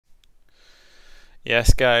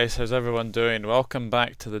Yes guys, how's everyone doing? Welcome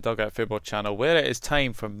back to the Dugout Football channel, where it is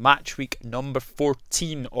time for match week number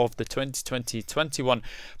 14 of the 2020-21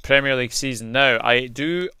 Premier League season. Now, I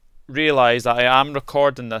do realise that I am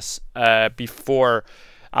recording this before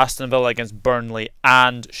Aston Villa against Burnley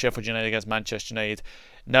and Sheffield United against Manchester United.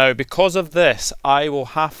 Now, because of this, I will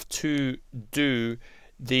have to do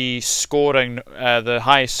the scoring, the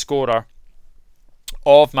highest scorer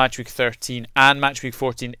of match week 13 and match week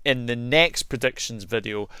 14 in the next predictions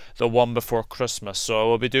video, the one before Christmas. So I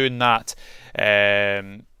will be doing that.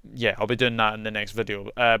 I'll be doing that in the next video.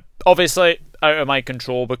 Obviously out of my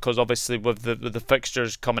control, because obviously with the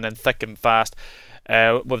fixtures coming in thick and fast,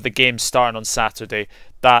 with the game starting on Saturday,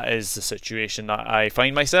 that is the situation that I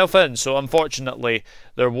find myself in. So unfortunately,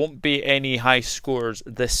 there won't be any high scores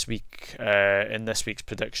this week in this week's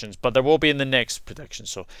predictions, but there will be in the next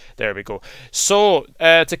predictions. So there we go. So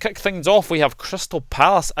to kick things off, we have Crystal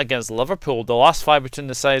Palace against Liverpool. The last five between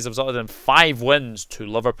the sides have resulted in 5 wins to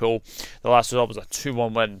Liverpool. The last result was a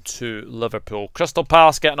 2-1 win to Liverpool. Crystal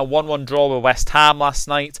Palace getting a 1-1 draw with West Ham last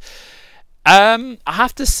night. I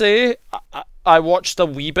have to say, I watched a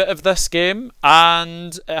wee bit of this game,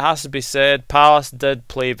 and it has to be said, Palace did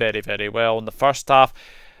play very, very well in the first half.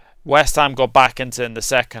 West Ham got back into it in the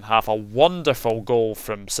second half. A wonderful goal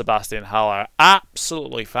from Sebastian Haller.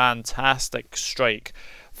 Absolutely fantastic strike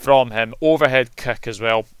from him. Overhead kick as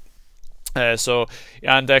well. Christian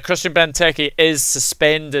Benteke is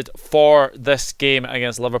suspended for this game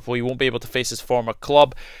against Liverpool. He won't be able to face his former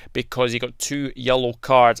club because he got 2 yellow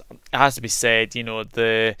cards. It has to be said, you know,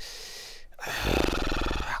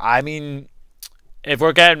 I mean, if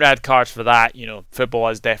we're getting red cards for that, you know, football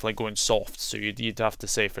is definitely going soft. So you'd have to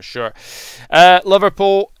say for sure.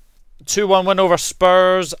 Liverpool 2-1 win over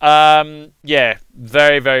Spurs. Yeah,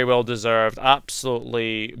 very, very well deserved.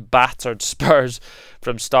 Absolutely battered Spurs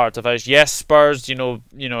from start to finish. Yes, Spurs, you know,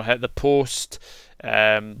 hit the post.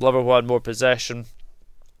 Liverpool had more possession.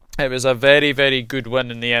 It was a very, very good win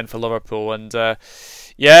in the end for Liverpool, and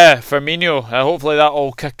yeah, Firmino. Hopefully that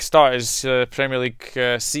will kickstart his Premier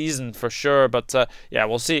League season for sure. But yeah,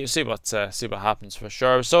 we'll see what happens for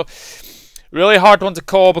sure. So. Really hard one to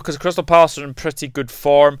call because Crystal Palace are in pretty good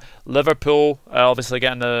form. Liverpool obviously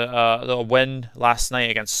getting a little win last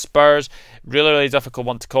night against Spurs. Really, really difficult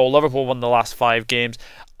one to call. Liverpool won the last 5 games.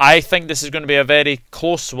 I think this is going to be a very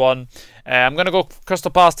close one. I'm going to go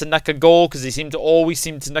Crystal Palace to nick a goal because they always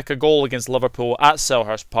seem to nick a goal against Liverpool at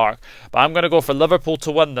Selhurst Park. But I'm going to go for Liverpool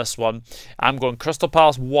to win this one. I'm going Crystal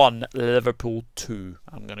Palace 1, Liverpool 2.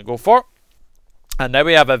 I'm going to go for. And now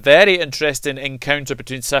we have a very interesting encounter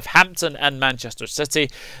between Southampton and Manchester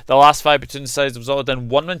City. The last 5 between the sides resulted in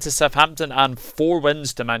 1 win to Southampton and 4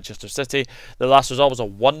 wins to Manchester City. The last result was a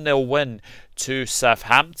 1-0 win to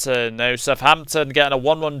Southampton. Now Southampton getting a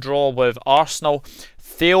 1-1 draw with Arsenal.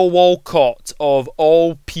 Theo Walcott, of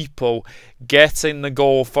all people, getting the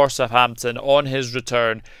goal for Southampton on his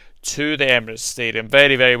return to the Emirates Stadium.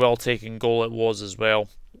 Very, very well taken goal it was as well.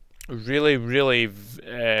 Really, really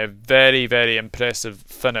very, very impressive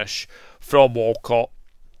finish from Walcott.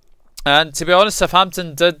 And to be honest,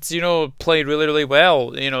 Southampton did, play really, really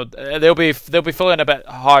well. They'll be feeling a bit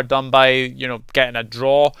hard done by, getting a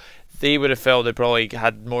draw. They would have felt they probably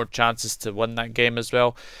had more chances to win that game as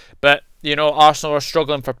well. But, Arsenal are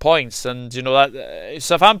struggling for points. And, that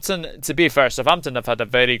Southampton, to be fair, Southampton have had a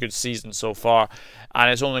very good season so far.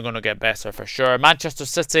 And it's only going to get better for sure. Manchester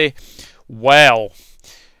City, well,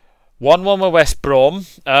 1-1 with West Brom.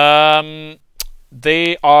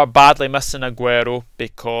 They are badly missing Aguero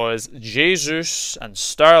because Jesus and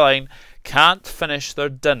Sterling can't finish their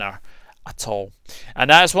dinner at all. And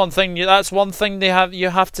that's one thing. You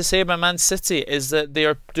have to say about Man City is that they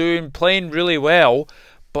are playing really well,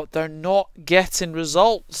 but they're not getting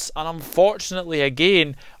results. And unfortunately,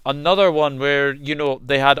 again, another one where,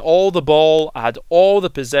 they had all the ball, had all the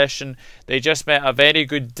possession. They just met a very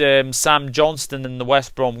good Sam Johnston in the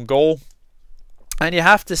West Brom goal. And you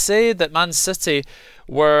have to say that Man City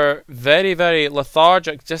were very, very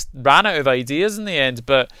lethargic, just ran out of ideas in the end.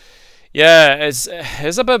 But yeah, it's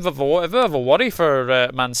a bit of a worry for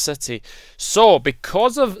Man City. So,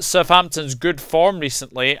 because of Southampton's good form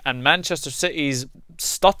recently and Manchester City's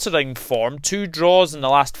stuttering form, 2 draws in the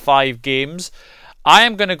last 5 games, I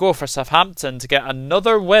am going to go for Southampton to get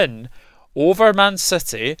another win over Man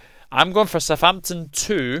City. I'm going for Southampton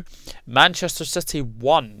 2, Manchester City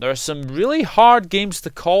 1. There are some really hard games to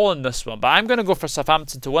call in this one, but I'm going to go for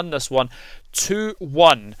Southampton to win this one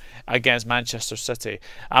 2-1 against Manchester City.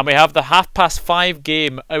 And we have the 5:30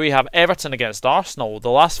 game. We have Everton against Arsenal. The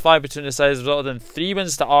last 5 between the sides resulted in 3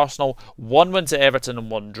 wins to Arsenal, 1 win to Everton and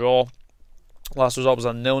 1 draw. Last result was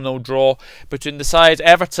a 0-0 draw between the sides.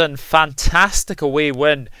 Everton, fantastic away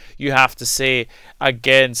win, you have to say,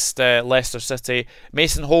 against Leicester City.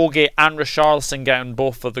 Mason Holgate and Richarlison getting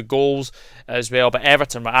both of the goals as well. But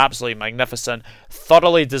Everton were absolutely magnificent.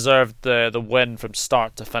 Thoroughly deserved the win from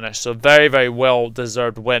start to finish. So very, very well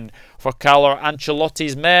deserved win for Carlo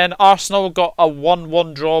Ancelotti's men. Arsenal got a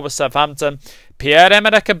 1-1 draw with Southampton.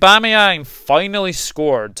 Pierre-Emerick Aubameyang finally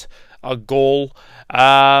scored a goal.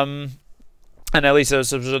 And at least it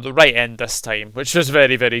was at the right end this time, which was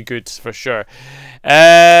very, very good for sure.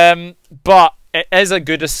 But it is a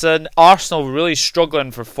Goodison. Arsenal really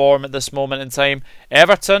struggling for form at this moment in time.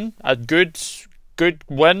 Everton, a good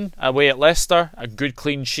win away at Leicester, a good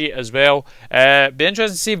clean sheet as well. Be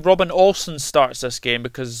interesting to see if Robin Olsen starts this game,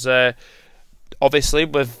 because obviously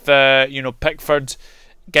with Pickford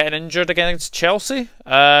getting injured against Chelsea,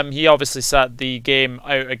 he obviously sat the game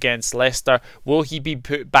out against Leicester. Will he be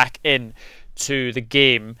put back in to the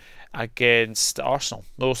game against Arsenal?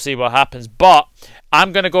 We'll see what happens, but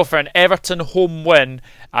I'm going to go for an Everton home win,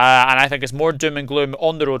 and I think it's more doom and gloom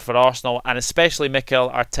on the road for Arsenal, and especially Mikel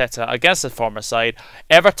Arteta against the former side.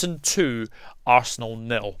 Everton 2, Arsenal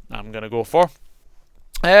 0 I'm going to go for.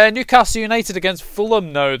 Newcastle United against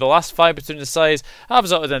Fulham now. The last 5 between the sides have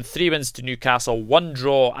resulted in 3 wins to Newcastle, 1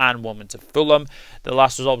 draw and 1 win to Fulham. The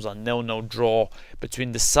last result was a 0-0 draw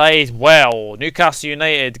between the sides. Well, Newcastle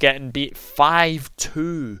United getting beat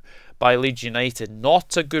 5-2 by Leeds United.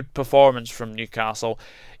 Not a good performance from Newcastle.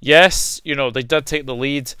 Yes, they did take the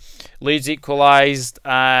lead. Leeds equalised,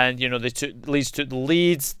 and Leeds took the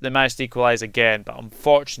leads. They managed to equalise again, but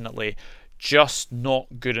unfortunately just not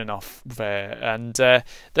good enough, and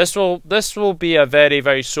this will be a very,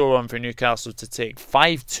 very sore one for Newcastle to take.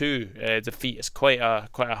 5-2 defeat is quite a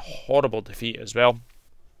horrible defeat as well.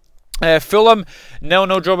 Fulham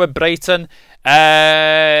 0-0 draw with Brighton.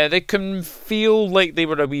 They can feel like they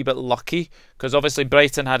were a wee bit lucky, because obviously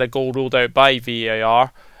Brighton had a goal ruled out by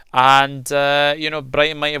VAR, and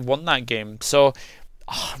Brighton might have won that game. So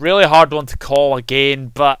really hard one to call again,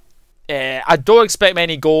 but I don't expect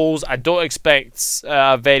many goals. I don't expect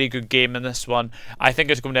a very good game in this one. I think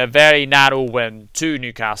it's going to be a very narrow win to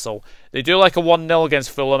Newcastle. They do like a 1-0 against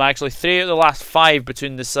Fulham. Actually, 3 out of the last 5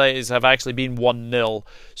 between the sides have actually been 1-0.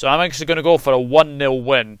 So I'm actually going to go for a 1-0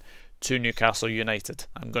 win to Newcastle United.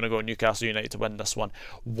 I'm going to go Newcastle United to win this one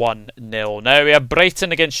 1-0. Now we have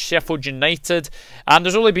Brighton against Sheffield United, and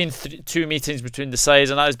there's only been 2 meetings between the sides,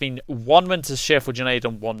 and that has been 1 win to Sheffield United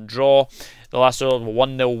and 1 draw. The last result was a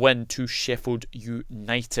 1-0 win to Sheffield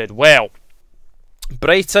United. Well,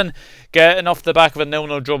 Brighton getting off the back of a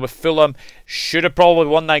 0-0 draw with Fulham. Should have probably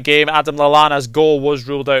won that game. Adam Lallana's goal was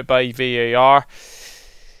ruled out by VAR.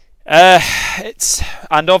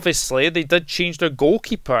 And obviously they did change their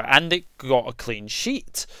goalkeeper, and it got a clean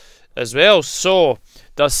sheet as well. So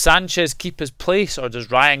does Sanchez keep his place, or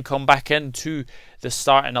does Ryan come back into the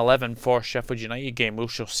starting 11 for Sheffield United game? We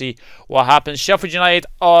shall see what happens. Sheffield United,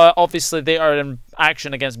 obviously they are in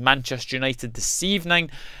action against Manchester United this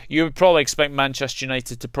evening. You would probably expect Manchester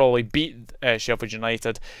United to probably beat Sheffield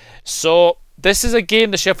United. So this is a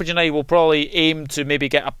game that Sheffield United will probably aim to maybe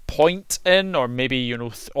get a point in, or maybe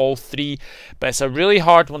all 3. But it's a really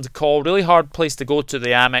hard one to call, really hard place to go to, the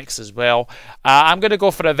Amex as well. I'm going to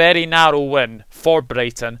go for a very narrow win for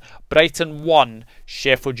Brighton. Brighton 1,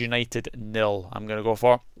 Sheffield United 0 I'm going to go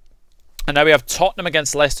for. And now we have Tottenham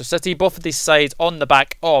against Leicester City. Both of these sides on the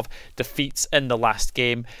back of defeats in the last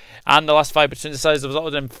game. And the last 5 between the sides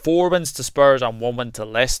resulted in 4 wins to Spurs and 1 win to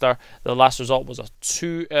Leicester. The last result was a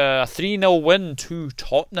 3-0 win to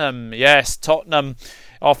Tottenham. Yes, Tottenham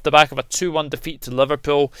off the back of a 2-1 defeat to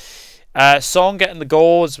Liverpool. Son getting the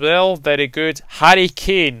goal as well. Very good. Harry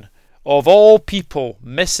Kane, of all people,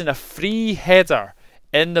 missing a free header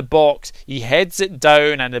in the box. He heads it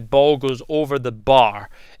down and the ball goes over the bar.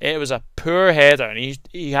 It was a poor header, and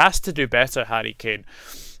he has to do better, Harry Kane.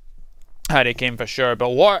 Harry Kane for sure. But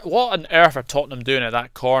what on earth are Tottenham doing at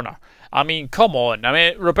that corner? I mean, come on. I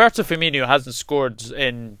mean, Roberto Firmino hasn't scored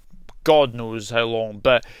in God knows how long,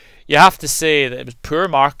 but you have to say that it was poor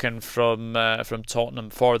marking from Tottenham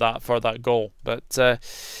for that goal. But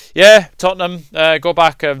yeah, Tottenham go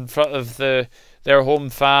back in front of their home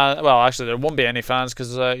fan. Well, actually, there won't be any fans,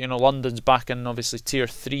 because London's back in obviously tier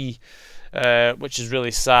 3, which is really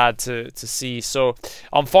sad to see. So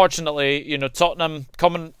unfortunately, Tottenham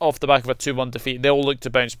coming off the back of a 2-1 defeat, they'll look to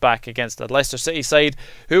bounce back against the Leicester City side,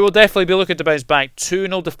 who will definitely be looking to bounce back.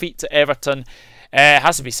 2-0 defeat to Everton. It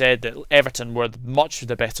has to be said that Everton were much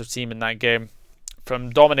the better team in that game,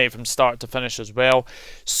 dominated from start to finish as well.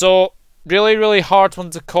 So Really, really hard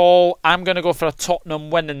one to call. I'm going to go for a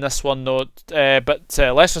Tottenham win in this one, though. But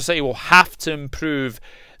Leicester City will have to improve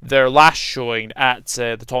their last showing at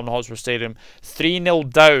the Tottenham Hotspur Stadium.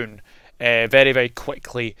 3-0 down very, very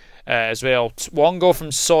quickly as well. 1 goal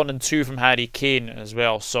from Son and 2 from Harry Kane as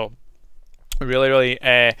well. So really, really,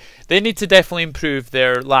 they need to definitely improve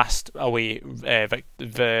their last away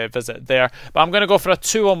visit there. But I'm going to go for a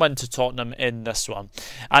 2-1 win to Tottenham in this one.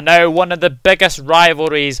 And now one of the biggest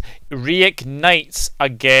rivalries reignites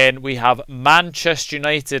again. We have Manchester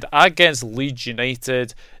United against Leeds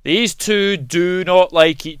United. These two do not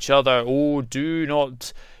like each other. Oh, do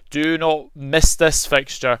not miss this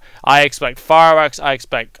fixture. I expect fireworks. I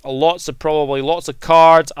expect lots of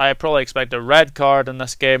cards. I probably expect a red card in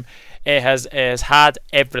this game. It has had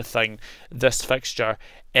everything, this fixture,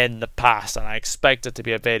 in the past, and I expect it to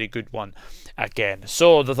be a very good one again.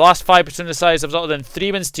 So the last 5 between the sides have resulted in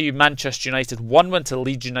 3 wins to Manchester United, 1 win to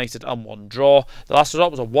Leeds United and 1 draw. The last result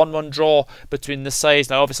was a 1-1 draw between the sides.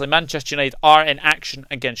 Now obviously Manchester United are in action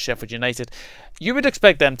against Sheffield United. You would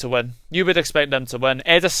expect them to win.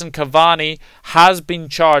 Edison Cavani has been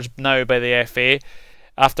charged now by the FA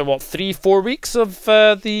after what, 3-4 weeks of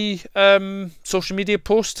the social media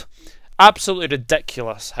post. Absolutely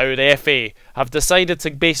ridiculous how the FA have decided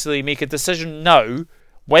to basically make a decision now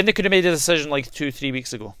when they could have made a decision like 2-3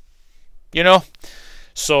 weeks ago. You know?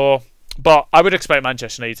 So, but I would expect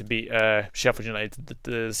Manchester United to beat Sheffield United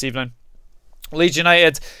this evening. Leeds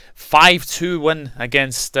United 5-2 win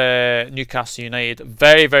against Newcastle United.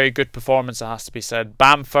 Very, very good performance, it has to be said.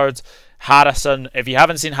 Bamford, Harrison. If you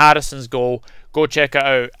haven't seen Harrison's goal, go check it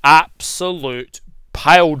out. Absolute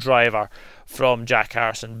pile driver from Jack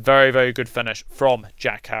Harrison. Very, very good finish from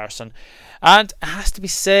Jack Harrison. And it has to be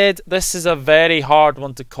said, this is a very hard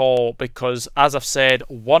one to call because, as I've said,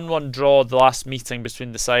 1-1 draw the last meeting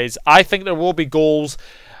between the sides. I think there will be goals.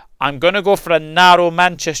 I'm going to go for a narrow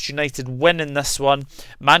Manchester United win in this one.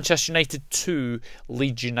 Manchester United 2,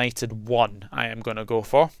 Leeds United 1, I am going to go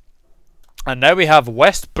for. And now we have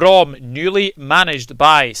West Brom, newly managed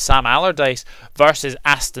by Sam Allardyce, versus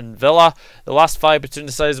Aston Villa. The last 5 between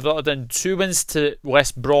the sides have resulted in 2 wins to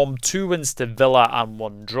West Brom, 2 wins to Villa and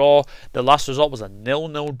 1 draw. The last result was a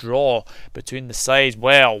 0-0 draw between the sides.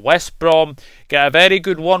 Well, West Brom get a very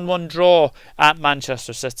good 1-1 draw at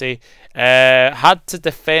Manchester City. Had to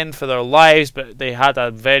defend for their lives, but they had a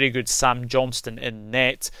very good Sam Johnston in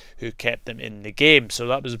net who kept them in the game. So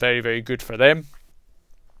that was very, very good for them.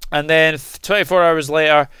 And then 24 hours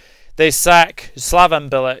later, they sack Slaven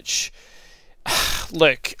Bilic.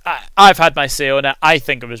 Look, I've had my say on it. I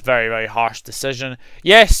think it was a very, very harsh decision.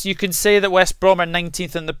 Yes, you can say that West Brom are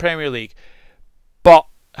 19th in the Premier League. But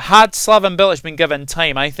had Slaven Bilic been given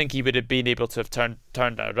time, I think he would have been able to have turned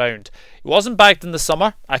it around. He wasn't backed in the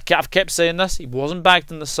summer. I've kept saying this. He wasn't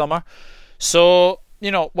backed in the summer. So,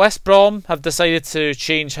 you know, West Brom have decided to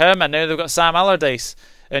change him. And now they've got Sam Allardyce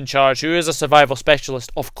in charge, who is a survival specialist,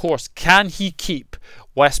 of course. Can he keep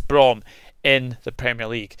West Brom in the Premier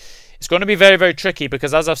League? It's going to be very, very tricky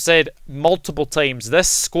because, as I've said multiple times, this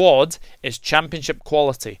squad is championship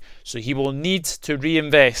quality. So he will need to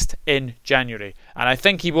reinvest in January. And I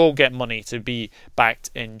think he will get money to be backed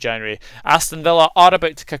in January. Aston Villa are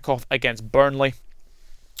about to kick off against Burnley.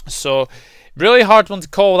 So really hard one to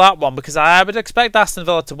call that one because I would expect Aston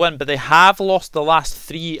Villa to win, but they have lost the last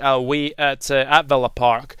 3 away at Villa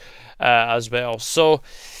Park as well. So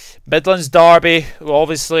Midlands Derby,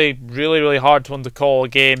 obviously really, really hard one to call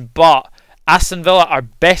again, but Aston Villa are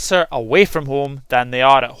better away from home than they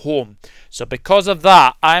are at home. So because of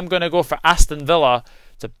that, I'm going to go for Aston Villa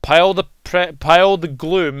to pile the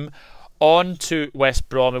gloom onto West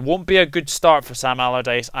Brom. It won't be a good start for Sam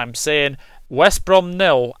Allardyce. I'm saying West Brom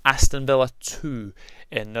 0, Aston Villa 2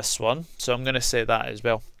 in this one. So I'm going to say that as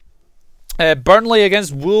well. Burnley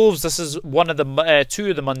against Wolves. This is one of the 2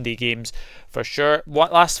 of the Monday games for sure.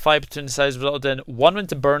 Last 5 between the sides resulted in 1 win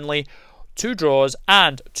to Burnley, 2 draws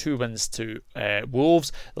and 2 wins to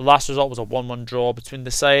Wolves. The last result was a 1-1 draw between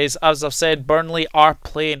the sides. As I've said, Burnley are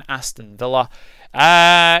playing Aston Villa.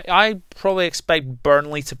 I probably expect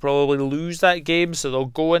Burnley to probably lose that game, so they'll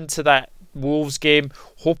go into that Wolves game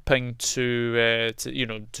hoping to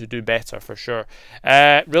do better for sure.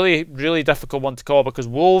 Really, really difficult one to call because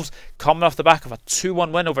Wolves coming off the back of a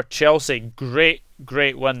 2-1 win over Chelsea. Great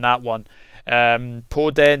win that one.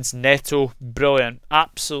 Podence, Neto, brilliant,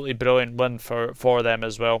 absolutely brilliant win for them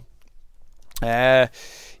as well.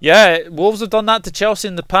 Yeah, Wolves have done that to Chelsea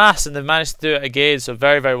in the past and they've managed to do it again, so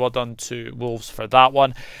very, very well done to Wolves for that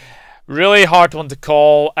one. Really hard one to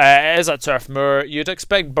call. It is at Turf Moor. You'd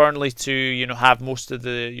expect Burnley to, have most of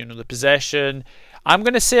the, the possession. I'm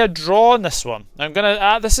going to say a draw in this one.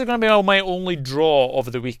 This is going to be my only draw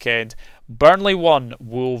of the weekend. Burnley 1,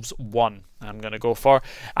 Wolves 1. I'm going to go for.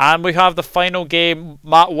 And we have the final game,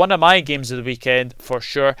 one of my games of the weekend for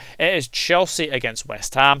sure. It is Chelsea against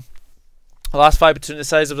West Ham. The last 5 between the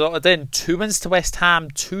sides of the result in 2 wins to West Ham,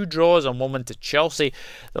 2 draws and 1 win to Chelsea.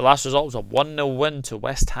 The last result was a 1-0 win to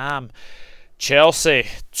West Ham. Chelsea,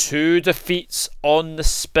 2 defeats on the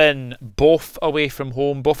spin, both away from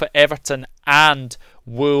home, both at Everton and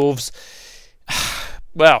Wolves.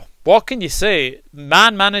 Well, what can you say?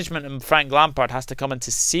 Man management and Frank Lampard has to come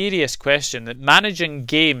into serious question. That managing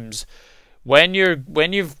games when you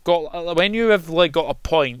have got a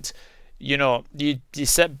point, you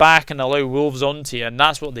sit back and allow Wolves onto you, and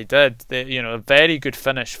that's what they did. A very good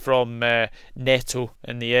finish from Neto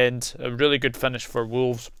in the end, a really good finish for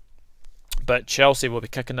Wolves. But Chelsea will be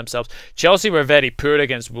kicking themselves. Chelsea were very poor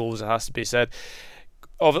against Wolves, it has to be said.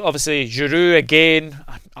 Obviously, Giroud again.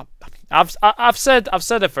 I've said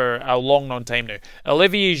it for a long time now.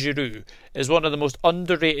 Olivier Giroud is one of the most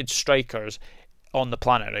underrated strikers on the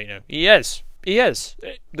planet right now. He is.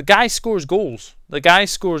 The guy scores goals.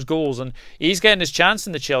 And he's getting his chance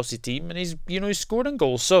in the Chelsea team, and he's scoring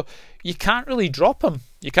goals. So you can't really drop him.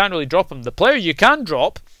 The player you can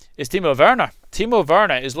drop is Timo Werner. Timo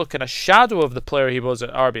Werner is looking a shadow of the player he was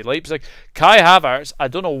at RB Leipzig. Kai Havertz, I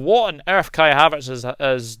don't know what on earth Kai Havertz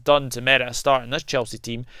has done to merit a start in this Chelsea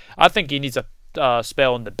team. I think he needs a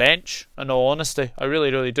spell on the bench, in all honesty. I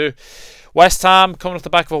really, really do. West Ham coming off the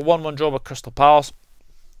back of a 1-1 draw with Crystal Palace.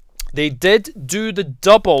 They did do the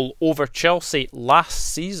double over Chelsea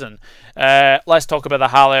last season. Let's talk about the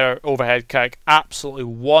Haller overhead kick. Absolutely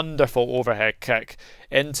wonderful overhead kick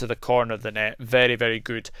into the corner of the net. Very, very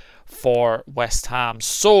good for West Ham.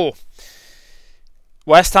 So,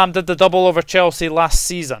 West Ham did the double over Chelsea last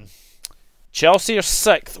season. Chelsea are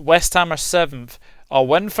 6th, West Ham are 7th. A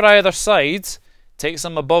win for either side takes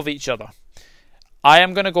them above each other. I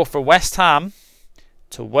am going to go for West Ham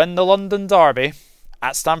to win the London Derby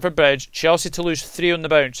at Stamford Bridge. Chelsea to lose 3 on the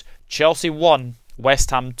bounce. Chelsea 1,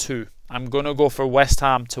 West Ham 2. I'm going to go for West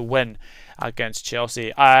Ham to win against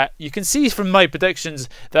Chelsea. You can see from my predictions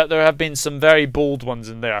that there have been some very bold ones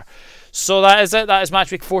in there. So that is it. That is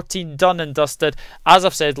Matchweek 14 done and dusted. As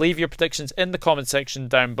I've said, leave your predictions in the comment section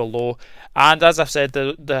down below. And as I've said,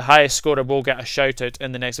 the highest scorer will get a shout out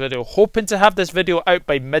in the next video. Hoping to have this video out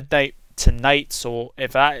by midnight tonight, so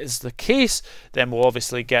if that is the case, then we'll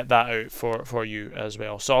obviously get that out for you as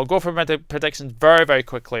well. So I'll go for my predictions very, very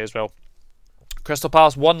quickly as well. Crystal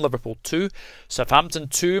Palace 1, Liverpool 2, Southampton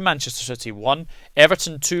 2, Manchester City 1,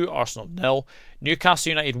 Everton 2, Arsenal 0, Newcastle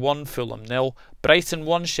United 1, Fulham 0, Brighton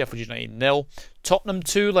 1, Sheffield United 0, Tottenham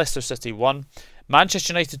 2, Leicester City 1,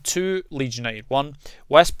 Manchester United 2, Leeds United 1,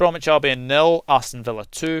 West Bromwich Albion 0, Aston Villa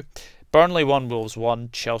 2, Burnley 1, Wolves 1,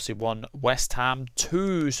 Chelsea 1, West Ham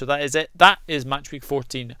 2. So that is it. That is Matchweek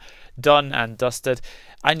 14 done and dusted.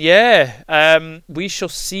 And yeah, we shall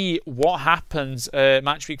see what happens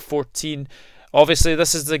Matchweek 14. Obviously,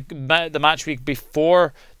 this is the match week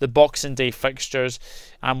before the Boxing Day fixtures,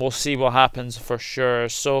 and we'll see what happens for sure.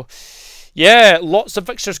 So, yeah, lots of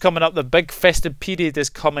fixtures coming up. The big festive period is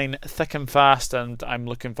coming thick and fast, and I'm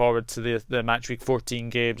looking forward to the match week 14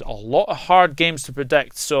 games. A lot of hard games to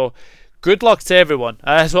predict, so good luck to everyone.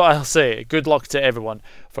 That's what I'll say. Good luck to everyone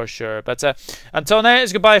for sure. But until now,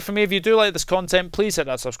 it's goodbye from me. If you do like this content, please hit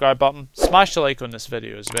that subscribe button. Smash the like on this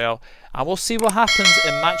video as well. And we'll see what happens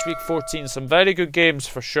in Match Week 14. Some very good games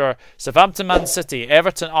for sure. Southampton, Man City,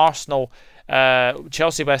 Everton, Arsenal,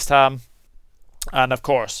 Chelsea, West Ham, and of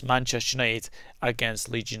course, Manchester United against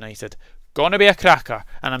Leeds United. Gonna be a cracker,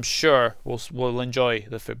 and I'm sure we'll enjoy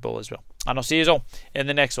the football as well. And I'll see you all in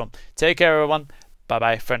the next one. Take care, everyone. Bye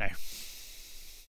bye for now.